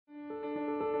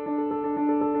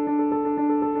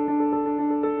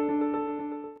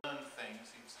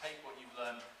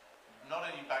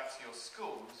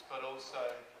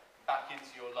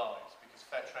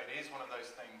Fairtrade is one of those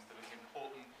things that is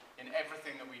important in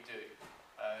everything that we do,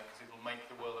 because it will make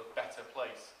the world a better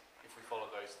place if we follow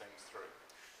those things through.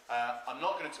 I'm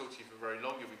not going to talk to you for very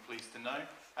long, you'll be pleased to know.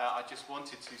 I just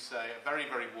wanted to say a very,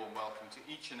 very warm welcome to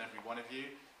each and every one of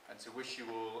you, and to wish you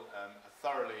all a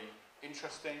thoroughly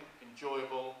interesting,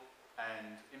 enjoyable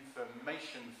and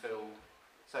information-filled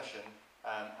session,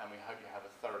 and we hope you have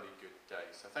a thoroughly good day.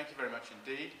 So thank you very much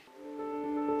indeed.